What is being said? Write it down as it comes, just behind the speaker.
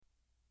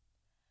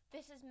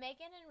is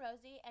Megan and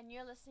Rosie, and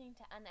you're listening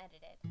to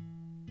Unedited.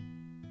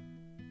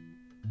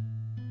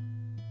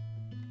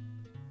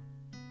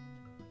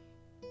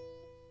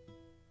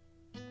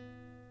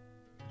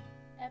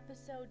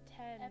 Episode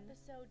 10.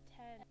 Episode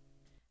 10.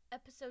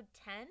 Episode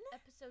 10?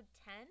 Episode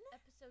 10?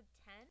 Episode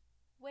 10?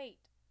 Wait,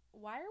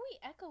 why are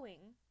we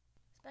echoing?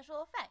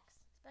 Special effects.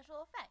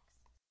 Special effects.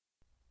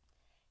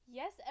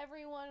 Yes,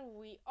 everyone,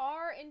 we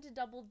are into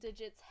double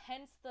digits,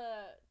 hence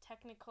the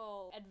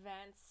technical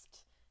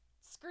advanced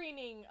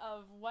screening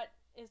of what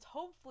is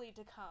hopefully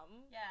to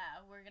come.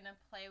 Yeah, we're gonna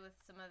play with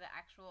some of the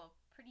actual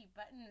pretty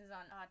buttons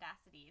on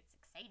Audacity. It's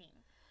exciting.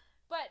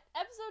 But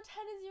episode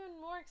 10 is even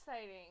more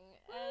exciting.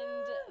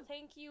 Woo! And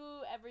thank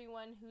you,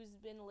 everyone who's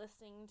been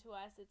listening to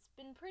us. It's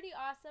been pretty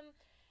awesome.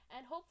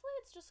 And hopefully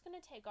it's just going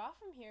to take off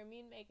from here.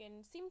 Me and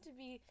Megan seem to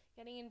be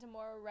getting into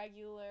more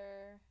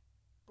regular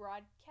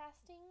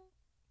broadcasting.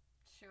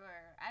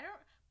 Sure. I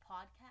don't...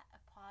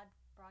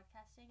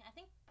 broadcasting? I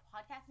think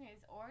podcasting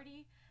is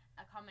already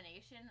a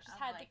combination Just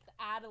of, had like, to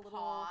add a little...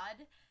 pod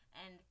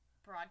and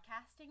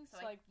broadcasting.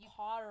 So, like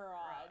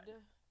Potterod.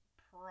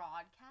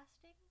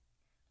 Broadcasting?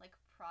 Like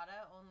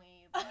Prada,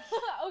 only...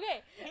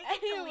 Okay,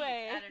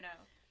 anyway. I don't know.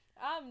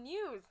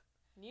 News.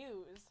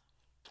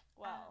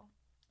 Well,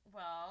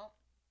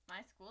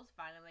 my school's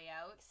finally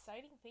out.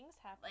 exciting things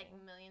Like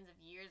happening. millions of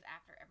years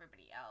after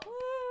everybody else.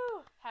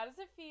 Woo! How does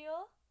it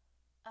feel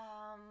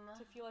Um...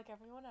 to feel like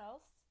everyone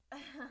else?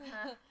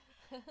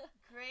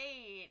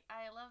 Great.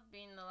 I love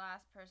being the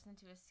last person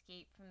to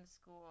escape from the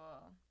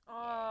school.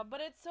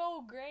 But it's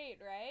so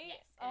great, right?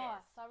 Yes, it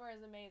is. Summer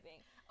is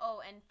amazing. Oh,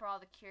 and for all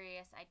the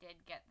curious, I did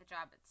get the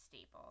job at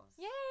Staples.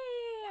 Yay!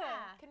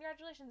 Yeah.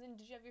 Congratulations. And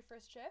did you have your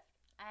first shift?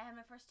 I had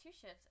my first 2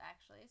 shifts,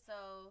 actually,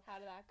 so How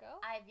did that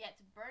go? I've yet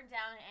to burn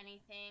down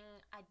anything.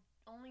 I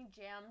only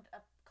jammed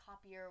a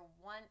copier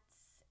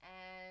once,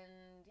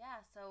 and yeah,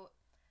 so...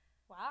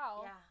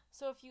 Wow. Yeah.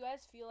 So if you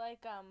guys feel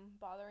like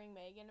bothering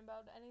Megan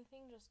about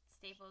anything, just...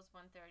 Staples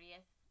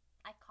 130th.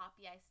 I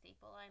copy, I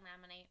staple, I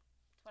laminate.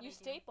 That's what You I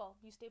do. staple.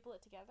 You staple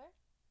it together?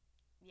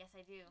 Yes,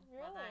 I do.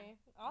 Well done. Really?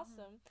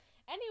 Awesome.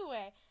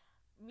 Anyway,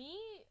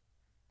 me...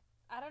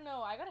 I don't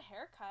know. I got a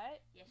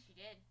haircut, Yes, you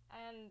did.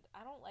 and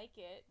I don't like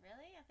it.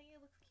 Really? I think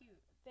it looks cute.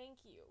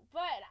 Thank you.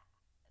 But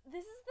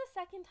this is the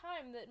second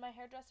time that my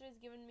hairdresser has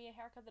given me a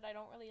haircut that I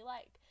don't really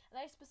like. And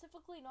I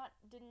specifically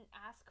didn't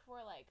ask for,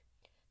 like,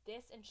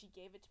 this, and she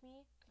gave it to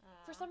me.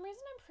 For some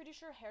reason, I'm pretty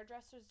sure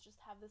hairdressers just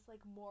have this,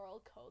 like,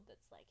 moral code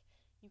that's, like,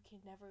 you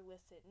can never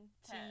listen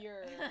to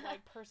your,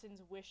 like,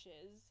 person's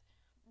wishes.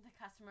 The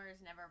customer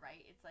is never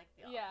right. It's like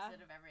the Yeah.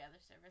 opposite of every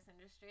other service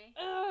industry.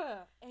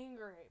 Ugh!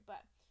 Angry.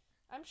 But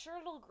I'm sure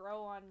it'll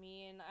grow on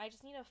me, and I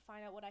just need to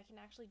find out what I can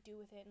actually do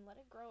with it and let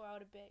it grow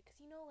out a bit. Because,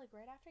 you know, like,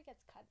 right after it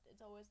gets cut,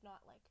 it's always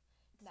not, like,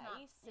 It's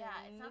nice.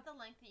 not, it's not the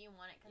length that you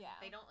want it, because Yeah.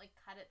 if they don't, like,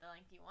 cut it the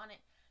length you want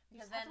it. You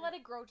Because just have to let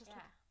it grow just,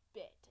 yeah. like, a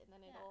bit, and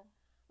then Yeah. it'll...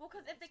 Well,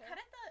 because if they Sure. cut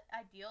it the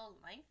ideal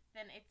length,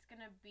 then it's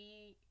going to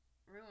be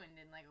ruined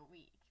in, like, a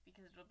week.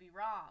 Because it'll be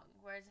wrong.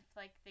 Whereas if,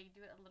 like, they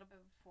do it a little bit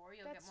before,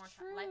 you'll get more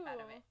life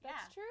out of it.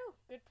 That's true.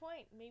 Good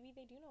point. Maybe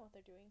they do know what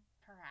they're doing.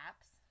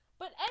 Perhaps.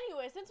 But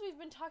anyway, since we've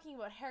been talking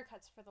about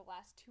haircuts for the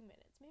last 2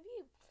 minutes, would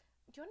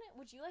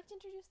you like to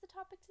introduce the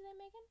topic today,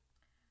 Megan?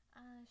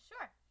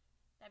 Sure.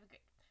 That'd be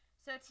great.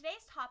 So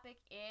today's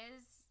topic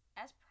is,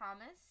 as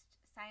promised,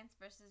 science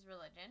versus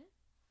religion.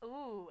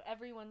 Ooh,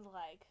 everyone's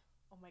like,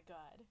 oh my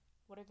god,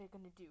 what are they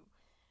gonna do?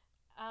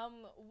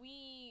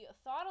 We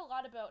thought a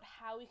lot about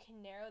how we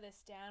can narrow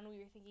this down.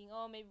 We were thinking,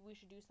 oh, maybe we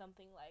should do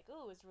something like,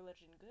 oh, is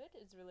religion good?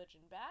 Is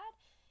religion bad?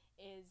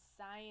 Is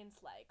science,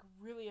 like,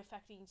 really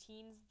affecting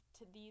teens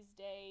to these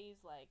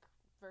days, like,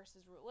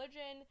 versus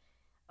religion?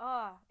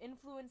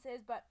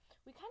 Influences. But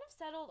we kind of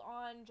settled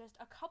on just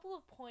a couple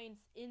of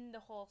points in the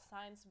whole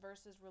science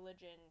versus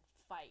religion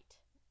fight.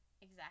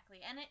 Exactly.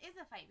 And it is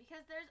a fight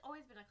because there's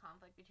always been a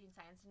conflict between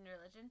science and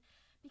religion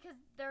because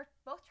they're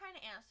both trying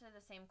to answer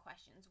the same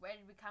questions. Where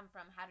did we come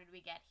from? How did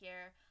we get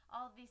here?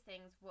 All of these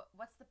things.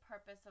 What's the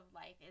purpose of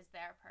life? Is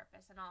there a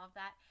purpose? And all of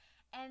that.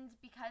 And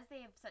because they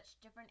have such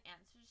different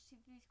answers to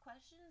these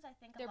questions, I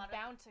think they're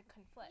bound to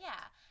conflict.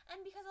 Yeah.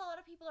 And because a lot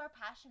of people are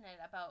passionate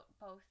about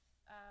both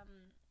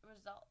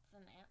results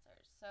and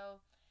answers.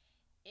 So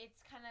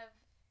it's kind of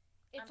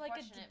It's like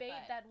a unfortunate,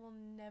 debate but- that will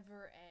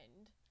never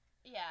end.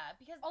 Yeah,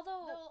 because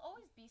Although- there'll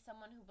always be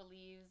someone who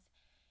believes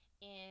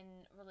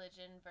in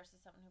religion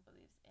versus someone who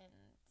believes in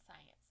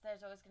science.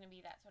 There's always going to be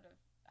that sort of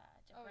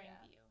differing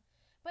yeah. view.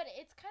 But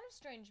it's kind of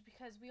strange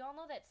because we all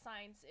know that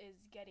science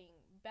is getting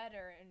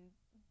better and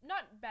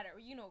not better.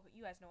 You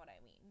guys know what I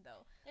mean,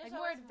 though. There's Like,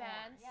 more always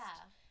advanced.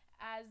 Yeah.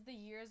 As the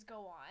years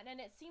go on, and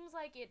it seems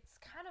like it's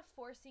kind of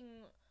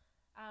forcing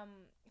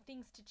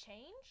things to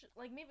change.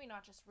 Like, maybe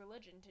not just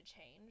religion to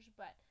change,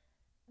 but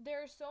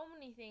there are so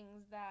many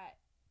things that,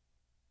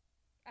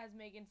 as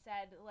Megan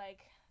said,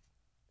 like,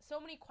 so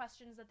many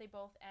questions that they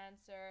both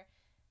answer.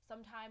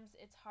 Sometimes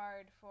it's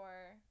hard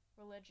for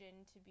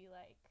religion to be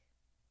like,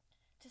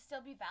 To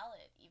still be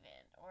valid,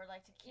 even, or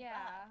like to keep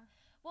yeah. up.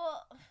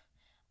 Well,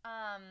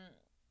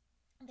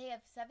 They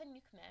have 7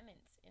 new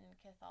commandments in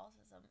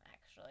Catholicism,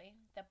 actually.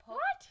 The Pope.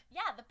 What?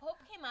 Yeah, the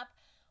Pope came up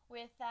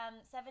with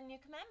 7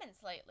 new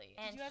commandments lately.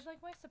 Did you guys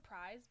like my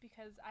surprise?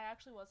 Because I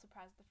actually was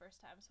surprised the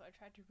first time, so I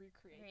tried to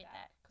recreate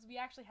that. Because we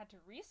actually had to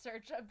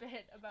research a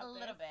bit about this. A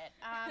little bit.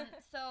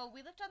 So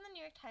we looked on the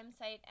New York Times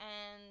site,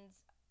 and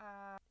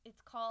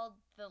it's called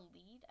The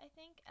Lead, I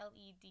think.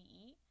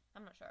 LEDE.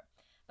 I'm not sure.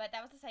 But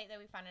that was the site that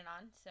we found it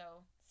on,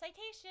 so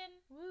citation.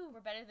 Woo.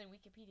 We're better than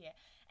Wikipedia.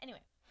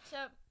 Anyway,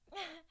 so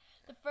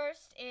the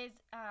first is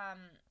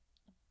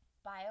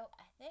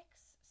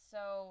bioethics.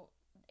 So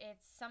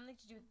it's something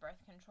to do with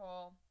birth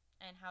control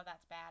and how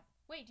that's bad.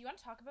 Wait, do you want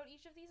to talk about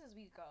each of these as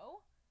we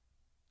go?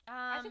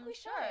 I think we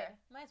Sure. should.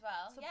 Might as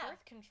well. So yeah.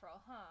 birth control,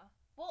 huh?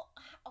 Well,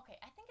 okay,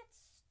 I think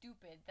it's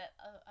stupid that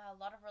a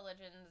lot of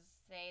religions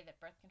say that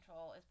birth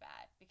control is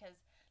bad because,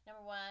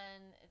 number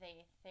one,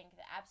 they think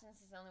that abstinence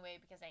is the only way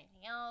because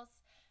anything else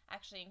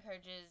actually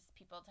encourages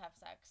people to have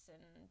sex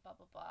and blah,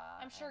 blah,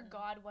 blah. I'm sure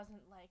God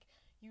wasn't like,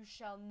 you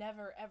shall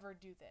never, ever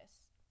do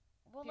this.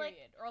 Well,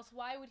 period. Or else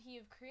why would he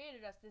have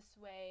created us this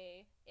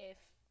way if,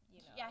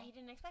 you know. Yeah, he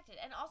didn't expect it.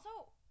 And also,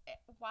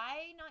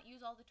 why not use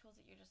all the tools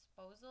at your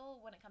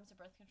disposal when it comes to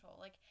birth control?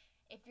 Like,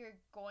 if you're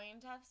going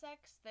to have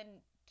sex,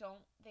 then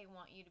don't they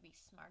want you to be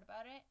smart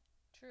about it?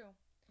 True.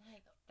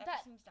 Like,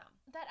 that just seems dumb.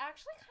 That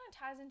actually kind of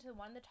ties into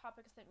one of the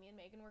topics that me and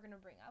Megan were going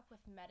to bring up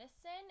with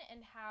medicine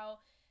and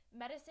how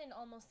medicine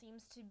almost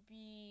seems to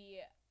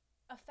be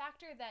a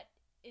factor that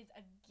is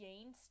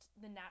against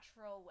the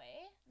natural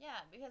way.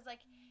 Yeah, because,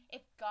 like,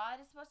 if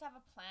God is supposed to have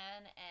a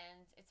plan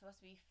and it's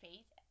supposed to be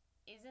faith,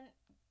 isn't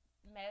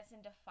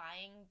medicine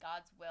defying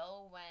God's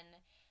will when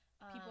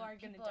people are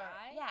going to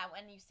die? Yeah,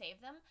 when you save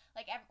them.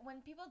 Like,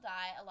 when people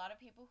die, a lot of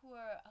people who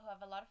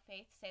have a lot of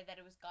faith say that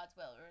it was God's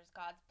will or it was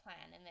God's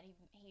plan and that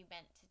he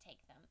meant to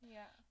take them.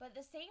 Yeah. But at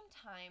the same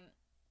time,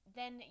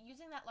 then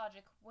using that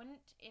logic,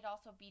 wouldn't it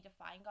also be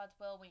defying God's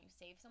will when you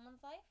save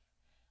someone's life?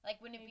 Like,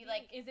 wouldn't it be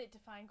like... Is it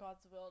defying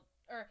God's will?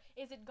 Or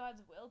is it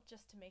God's will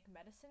just to make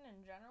medicine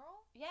in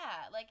general?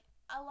 Yeah, like,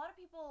 a lot of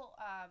people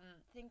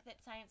think that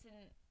science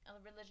and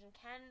religion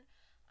can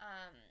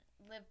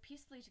live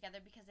peacefully together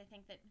because they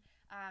think that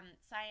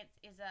science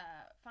is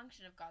a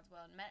function of God's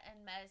will and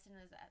medicine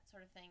is that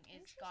sort of thing,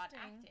 is God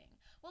acting.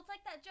 Well, it's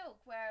like that joke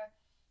where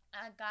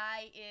a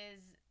guy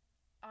is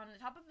on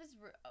the top of his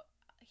roof.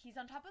 He's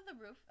on top of the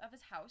roof of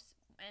his house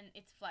and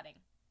it's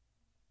flooding.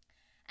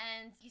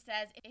 And he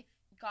says, if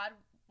God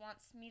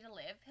wants me to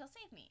live, he'll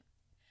save me.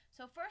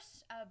 So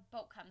first a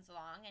boat comes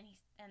along and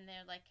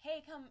they're like,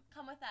 hey, come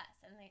with us.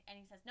 And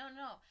he says, no.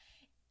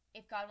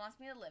 If God wants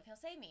me to live, he'll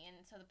save me.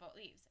 And so the boat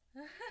leaves.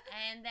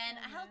 And then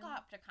a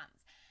helicopter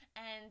comes.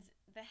 And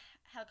the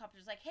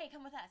helicopter's like, hey,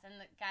 come with us. And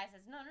the guy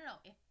says, no.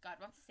 If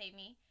God wants to save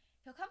me,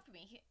 he'll come for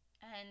me.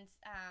 And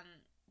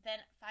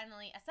then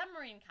finally a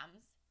submarine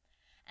comes.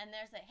 And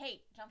there's like,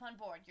 hey, jump on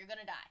board. You're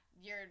going to die.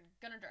 You're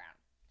going to drown.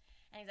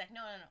 And he's like,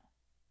 no.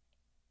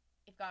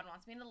 If God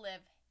wants me to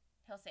live,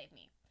 he'll save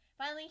me.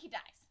 Finally, he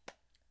dies.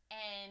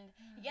 And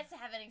he gets to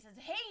heaven and he says,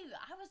 hey,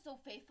 I was so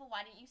faithful.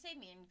 Why didn't you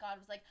save me? And God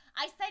was like,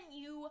 I sent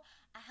you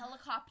a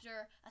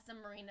helicopter, a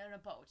submarine, and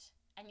a boat.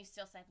 And you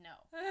still said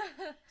no.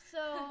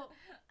 So,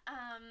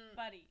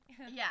 buddy.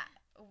 Yeah.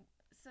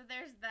 So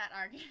there's that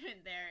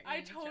argument there.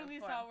 I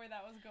totally saw where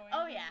that was going.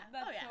 Oh, yeah.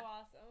 That's so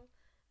awesome.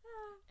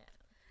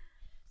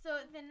 So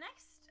the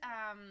next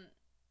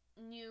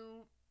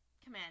new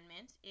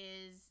commandment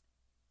is...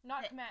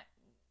 Not command...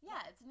 Yeah,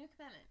 it's a new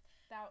commandment.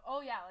 Thou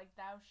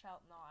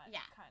shalt not.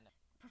 Yeah. Kind of.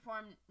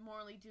 Perform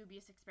morally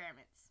dubious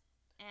experiments.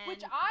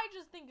 Which I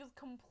just think is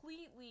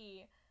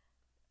completely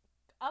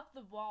up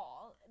the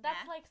wall.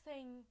 That's like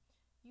saying,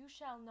 you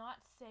shall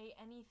not say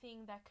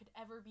anything that could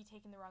ever be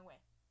taken the wrong way.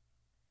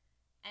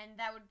 And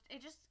that would,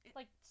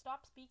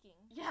 stop speaking.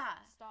 Yeah.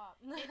 Stop.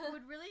 It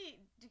would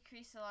really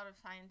decrease a lot of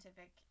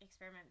scientific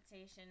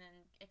experimentation and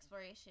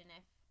exploration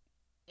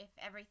if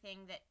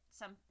everything that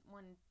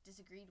someone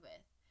disagreed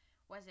with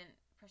wasn't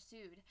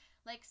pursued.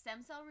 Like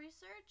stem cell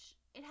research,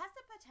 it has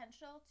the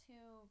potential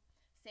to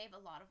save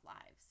a lot of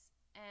lives.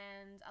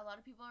 And a lot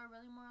of people are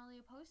really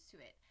morally opposed to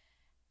it.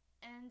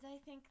 And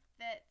I think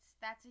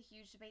that's a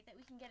huge debate that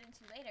we can get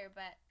into later,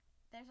 but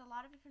there's a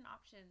lot of different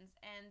options,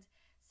 and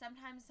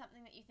sometimes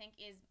something that you think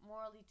is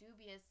morally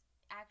dubious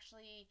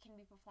actually can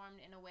be performed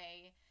in a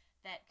way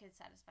that could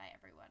satisfy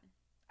everyone.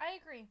 I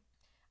agree.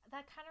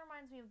 That kind of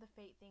reminds me of the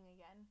fate thing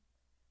again.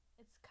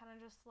 It's kind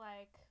of just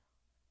like,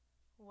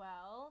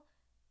 well,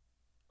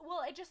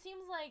 it just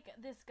seems like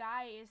this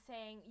guy is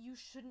saying you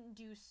shouldn't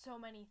do so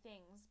many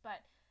things,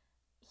 but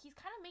he's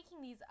kind of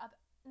making these up,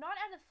 not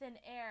out of thin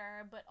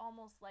air, but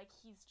almost like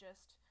he's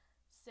just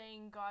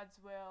saying God's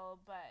will,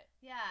 but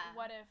yeah.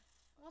 What if...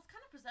 Well, it's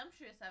kind of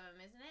presumptuous of him,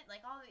 isn't it?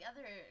 Like, all the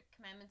other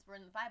commandments were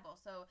in the Bible,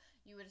 so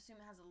you would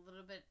assume it has a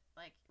little bit,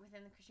 like,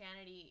 within the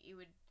Christianity, it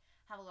would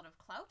have a lot of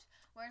clout,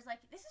 whereas, like,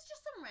 this is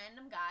just some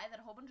random guy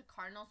that a whole bunch of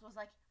cardinals was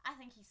like, I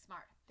think he's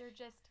smart. They're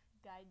just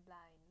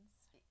guidelines.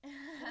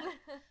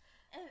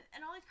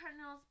 And all these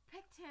cardinals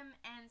picked him,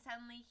 and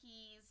suddenly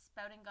he's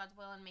spouting God's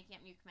will and making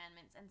up new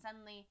commandments. And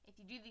suddenly, if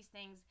you do these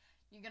things,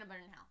 You're gonna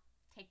burn in hell.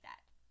 Take that.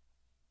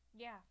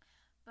 Yeah.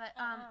 But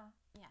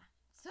yeah.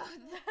 So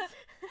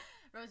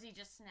Rosie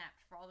just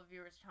snapped for all the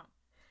viewers at home.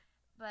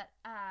 But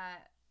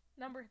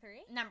number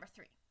 3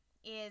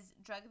 is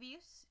drug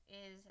abuse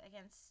is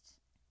against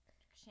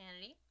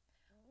Christianity.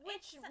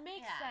 Which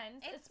makes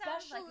sense,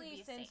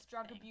 especially since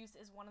drug abuse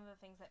is one of the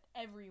things that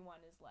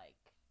everyone is like,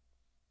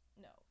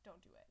 no,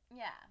 don't do it.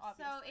 Yeah.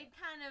 Obviously. So it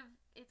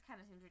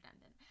kind of seems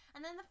redundant.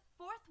 And then the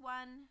fourth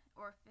one.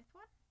 Fourth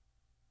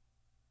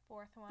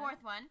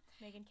one.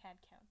 Megan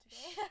can't count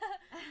today.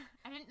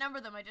 I didn't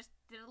number them. I just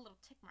did a little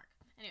tick mark.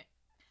 Anyway,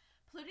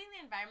 polluting the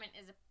environment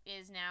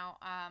is now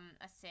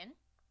a sin.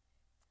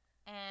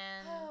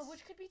 And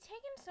which could be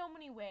taken so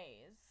many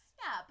ways.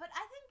 Yeah, but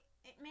I think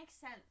it makes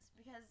sense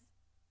because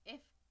if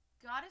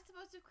God is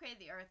supposed to have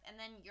created the earth and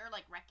then you're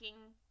like wrecking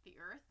the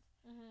earth,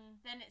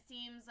 then it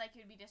seems like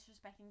you'd be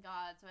disrespecting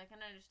God. So I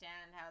can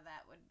understand how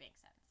that would make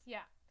sense.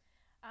 Yeah.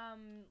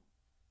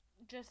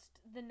 Just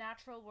the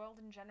natural world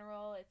in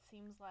general, it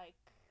seems like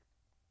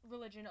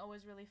religion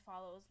always really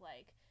follows,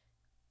 like,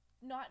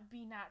 not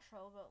be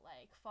natural, but,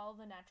 like, follow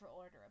the natural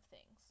order of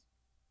things.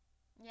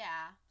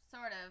 Yeah,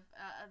 sort of,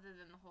 other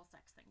than the whole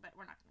sex thing, but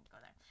we're not going to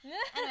go there.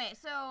 Anyway,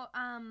 so,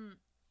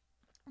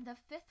 the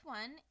fifth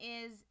one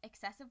is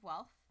excessive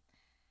wealth,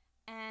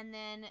 and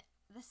then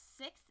the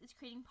sixth is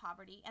creating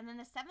poverty, and then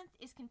the seventh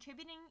is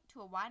contributing to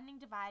a widening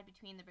divide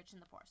between the rich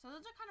and the poor. So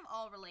those are kind of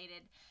all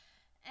related,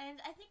 and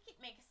I think it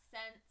makes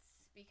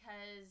sense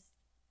because,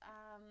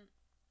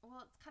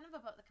 well, it's kind of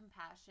about the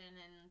compassion,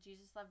 and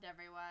Jesus loved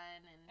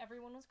everyone, and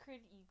everyone was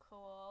created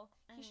equal.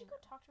 He should go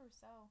talk to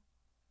Rousseau.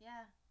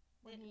 Yeah,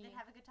 they'd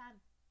have a good time.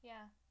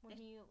 Yeah, when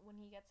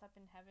he gets up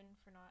in heaven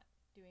for not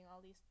doing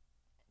all these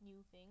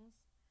new things.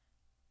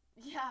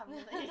 Yeah,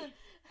 really.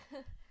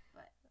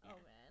 But yeah. Oh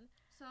man.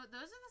 So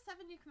those are the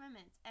 7 new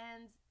commandments,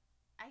 and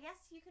I guess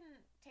you can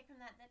take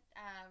from that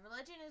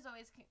religion is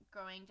always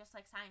growing, just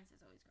like science is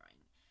always growing,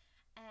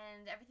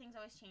 and everything's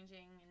always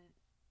changing and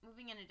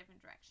moving in a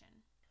different direction.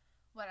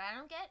 What I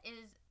don't get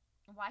is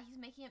why he's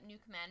making up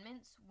new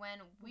commandments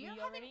when we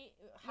already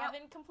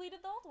haven't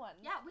completed the old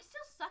ones. Yeah, we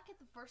still suck at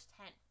the first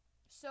 10.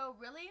 So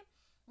really,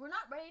 we're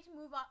not ready to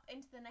move up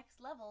into the next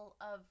level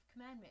of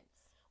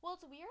commandments. Well,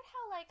 it's weird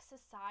how, like,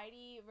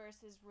 society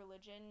versus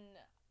religion,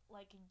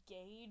 like,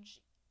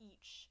 gauge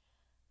each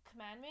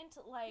commandment.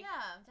 Like,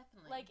 yeah,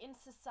 definitely. Like, in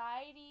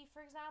society,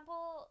 for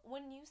example,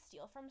 when you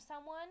steal from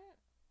someone,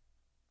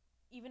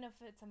 even if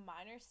it's a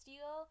minor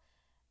steal,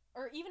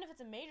 or even if it's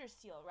a major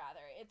steal,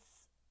 rather,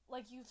 it's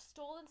like you've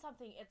stolen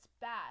something, it's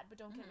bad, but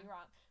don't get me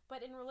wrong.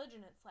 But in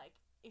religion, it's like,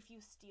 if you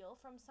steal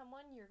from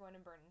someone, you're going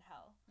to burn in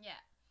hell.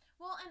 Yeah.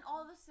 Well, and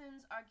all the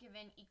sins are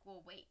given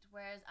equal weight,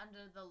 whereas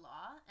under the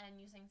law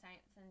and using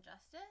science and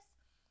justice,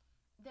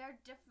 they're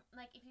different.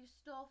 Like, if you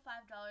stole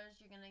 $5,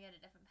 you're going to get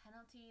a different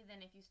penalty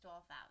than if you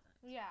stole 1,000.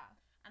 Yeah.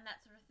 And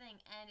that sort of thing.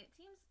 And it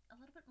seems a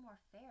little bit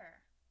more fair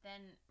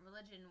than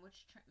religion,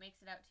 which makes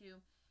it out to,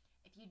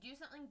 if you do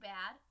something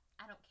bad,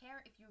 I don't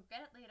care if you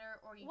get it later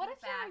or you what get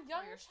it back. What if you're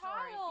a young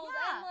child?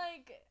 Yeah. And,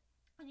 like...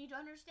 And you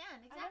don't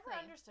understand. Exactly. I never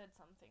understood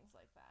some things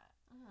like that.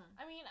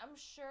 I mean, I'm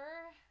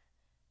sure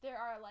there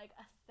are, like,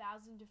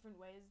 1,000 different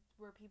ways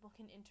where people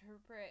can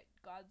interpret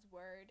God's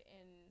word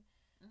in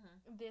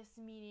this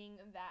meaning,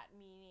 that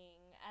meaning.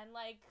 And,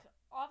 like,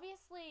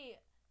 obviously...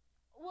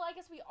 Well, I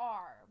guess we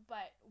are,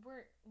 but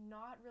we're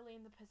not really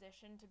in the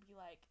position to be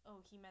like, oh,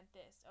 he meant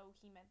this, oh,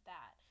 he meant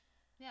that.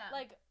 Yeah.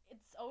 Like,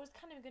 it's always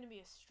kind of going to be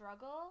a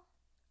struggle,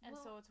 and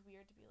so it's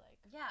weird to be like...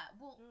 Yeah,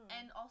 well,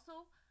 and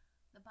also,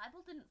 the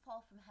Bible didn't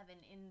fall from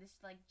heaven in this,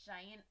 like,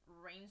 giant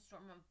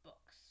rainstorm of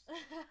books.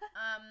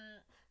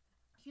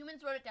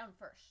 Humans wrote it down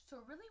first. So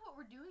really what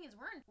we're doing is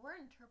we're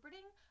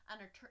interpreting an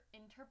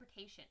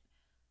interpretation.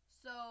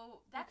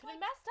 So that's like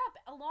messed up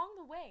along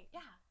the way.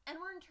 Yeah, and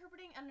we're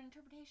interpreting an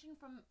interpretation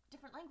from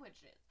different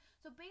languages.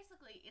 So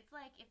basically, it's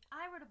like if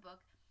I wrote a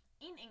book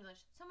in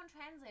English, someone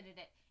translated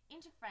it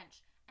into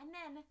French, and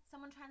then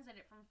someone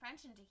translated it from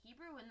French into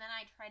Hebrew, and then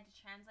I tried to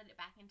translate it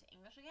back into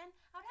English again,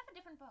 I would have a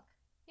different book.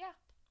 Yeah,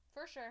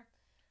 for sure.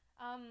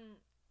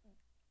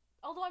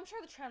 Although I'm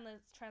sure the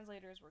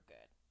translators were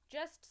good.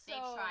 They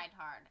tried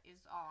hard,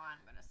 is all I'm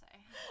gonna say.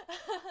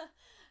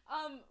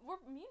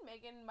 Me and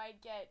Megan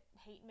might get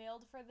hate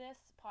mailed for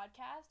this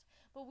podcast,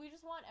 but we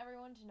just want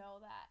everyone to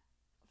know that,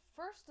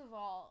 first of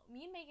all,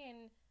 me and Megan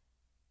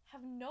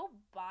have no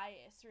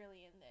bias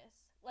really in this.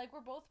 Like,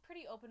 we're both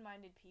pretty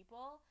open-minded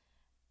people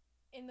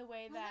in the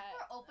way that... I think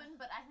we're open,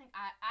 but I think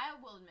I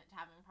will admit to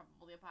having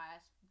probably a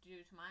bias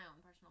due to my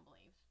own personal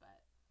beliefs, but...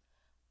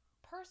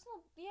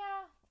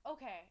 Yeah,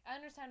 okay, I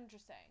understand what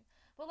you're saying.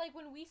 But, like,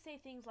 when we say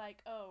things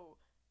like, oh,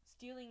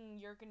 stealing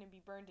you're going to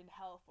be burned in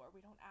hell for,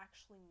 we don't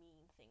actually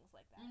mean things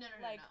like that. No.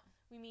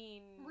 We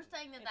mean... We're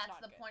saying that that's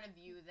the point of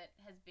view that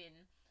has been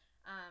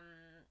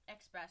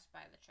expressed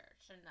by the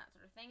church and that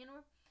sort of thing.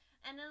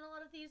 And in a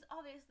lot of these,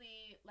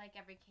 obviously, like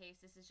every case,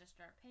 this is just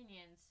our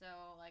opinion.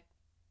 So, like,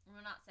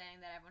 we're not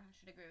saying that everyone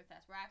should agree with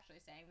us. We're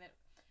actually saying that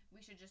we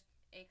should just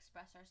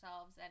express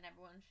ourselves and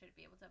everyone should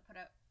be able to put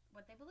out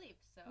what they believe.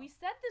 So we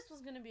said this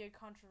was going to be a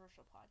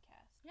controversial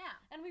podcast. yeah.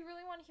 And we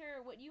really want to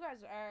hear what you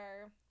guys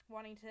are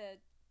wanting to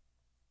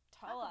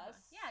tell us.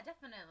 Yeah,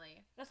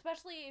 definitely.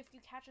 Especially if you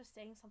catch us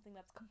saying something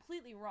that's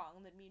completely wrong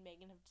that me and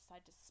Megan have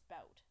decided to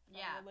spout from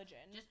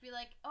religion. Just be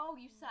like, oh,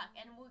 you suck.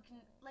 And we can,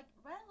 like,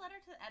 write a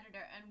letter to the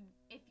editor. And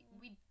if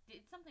we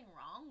did something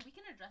wrong, we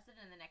can address it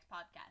in the next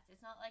podcast.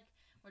 It's not like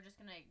we're just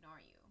going to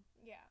ignore you.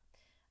 Yeah.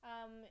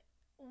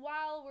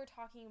 While we're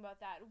talking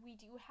about that, we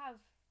do have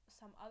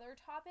some other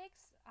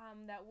topics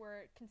that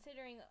we're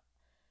considering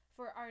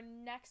for our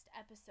next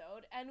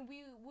episode, and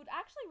we would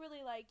actually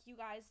really like you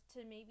guys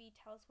to maybe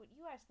tell us what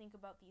you guys think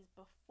about these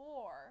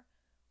before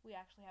we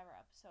actually have our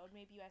episode.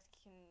 Maybe you guys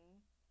can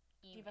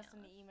give us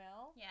an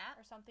email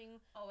or something.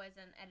 Always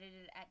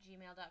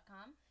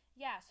unedited@gmail.com.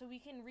 Yeah, so we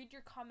can read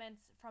your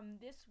comments from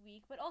this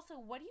week, but also,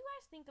 what do you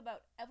guys think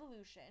about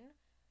evolution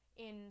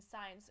in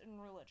science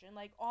and religion?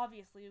 Like,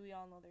 obviously, we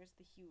all know there's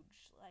the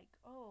huge, like,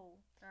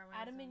 Darwinism.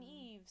 Adam and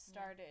Eve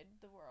started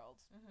the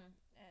world,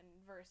 and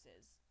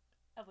versus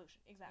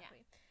evolution,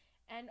 exactly.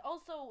 Yeah. And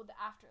also the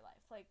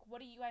afterlife. Like, what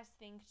do you guys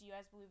think? Do you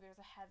guys believe there's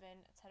a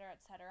heaven, etc.,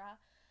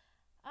 etc.?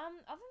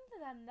 Other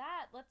than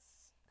that,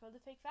 let's go to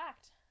the fake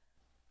fact,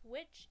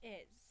 which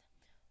is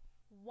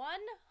 100%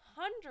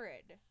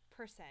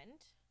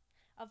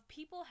 of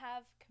people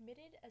have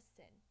committed a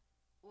sin.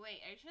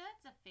 Wait, are you sure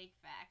that's a fake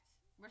fact?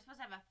 We're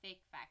supposed to have a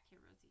fake fact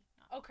here, Rosie.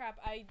 Oh No. crap,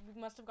 I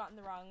must have gotten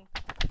the wrong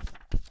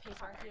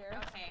paper here.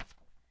 Okay.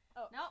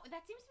 Oh. No,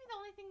 that seems to be the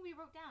only thing we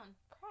wrote down.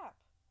 Crap.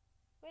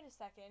 Wait a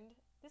second.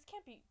 This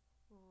can't be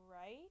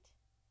right.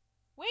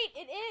 Wait,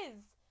 it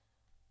is!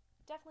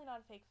 Definitely not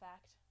a fake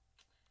fact.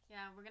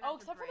 Yeah, we're gonna have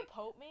to except break. for the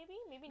Pope, maybe?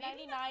 Maybe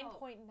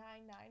 99.99%?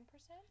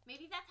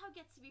 Maybe that's how it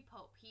gets to be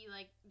Pope. He,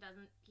 like,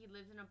 he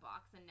lives in a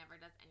box and never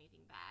does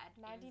anything bad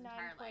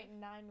 99.9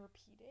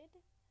 repeated?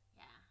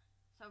 Yeah.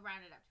 So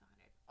round it up to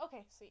 100.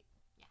 Okay, sweet.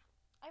 Yeah.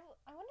 I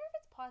wonder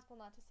if it's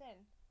possible not to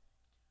sin.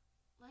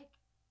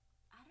 Like,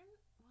 I don't,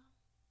 well,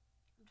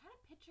 I'm trying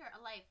to picture a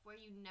life where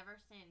you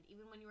never sinned,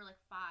 even when you were, like,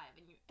 5.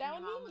 That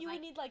would mean you would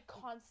need, like,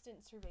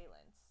 constant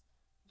surveillance.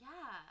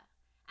 Yeah.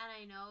 And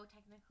I know,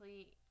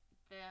 technically,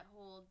 the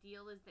whole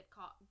deal is that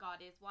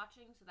God is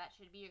watching, so that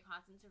should be your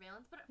constant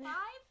surveillance. But at 5,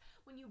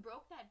 when you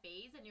broke that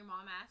vase and your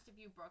mom asked if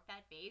you broke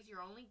that vase,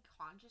 your only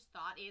conscious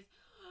thought is,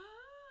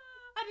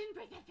 I didn't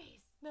break that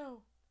vase.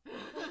 No.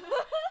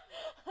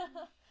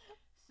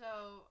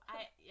 So,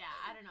 I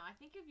don't know. I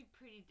think it'd be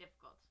pretty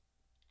difficult.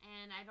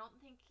 And I don't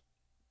think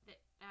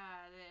that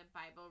the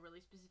Bible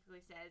really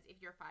specifically says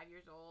if you're 5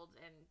 years old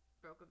and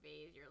broke a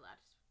vase, you're allowed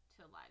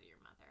to lie to your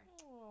mother.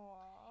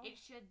 Aww. It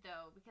should,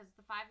 though, because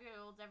the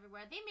 5-year-olds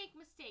everywhere, they make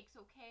mistakes,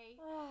 okay?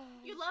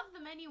 You love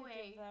them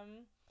anyway. Give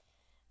them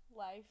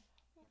life.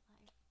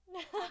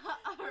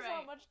 All There's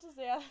right. not much to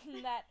say other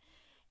than that.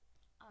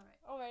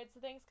 Alright, so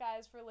thanks,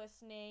 guys, for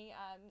listening.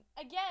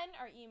 Again,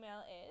 our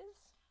email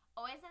is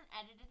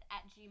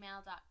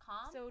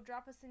alwaysunedited@gmail.com. So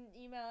drop us an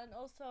email, and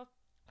also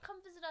come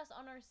visit us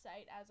on our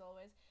site, as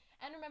always.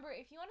 And remember,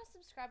 if you want to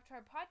subscribe to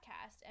our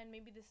podcast, and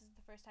maybe this is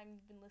the first time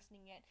you've been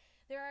listening it,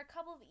 there are a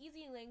couple of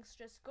easy links.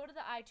 Just go to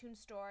the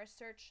iTunes store,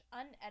 search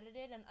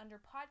Unedited, and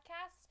under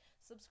podcasts,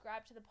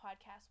 subscribe to the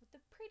podcast with the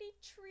pretty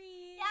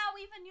tree. Yeah,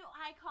 we have a new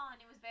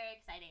icon. It was very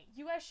exciting.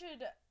 You guys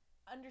should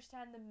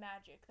understand the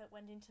magic that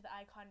went into the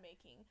icon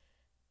making.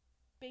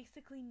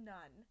 Basically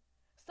none.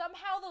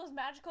 Somehow those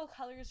magical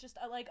colors just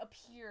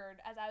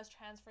appeared as I was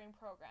transferring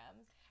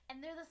programs.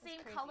 And they're the same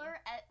color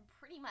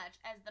pretty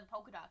much as the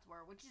polka dots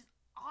were, which is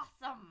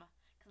awesome.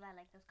 Because I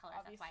like those colors.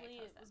 Obviously, that's why I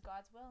chose it was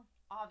God's will.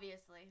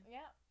 Obviously.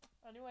 Yeah.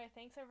 Anyway,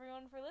 thanks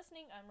everyone for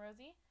listening. I'm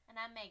Rosie. And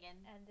I'm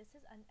Megan. And this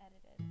is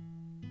Unedited.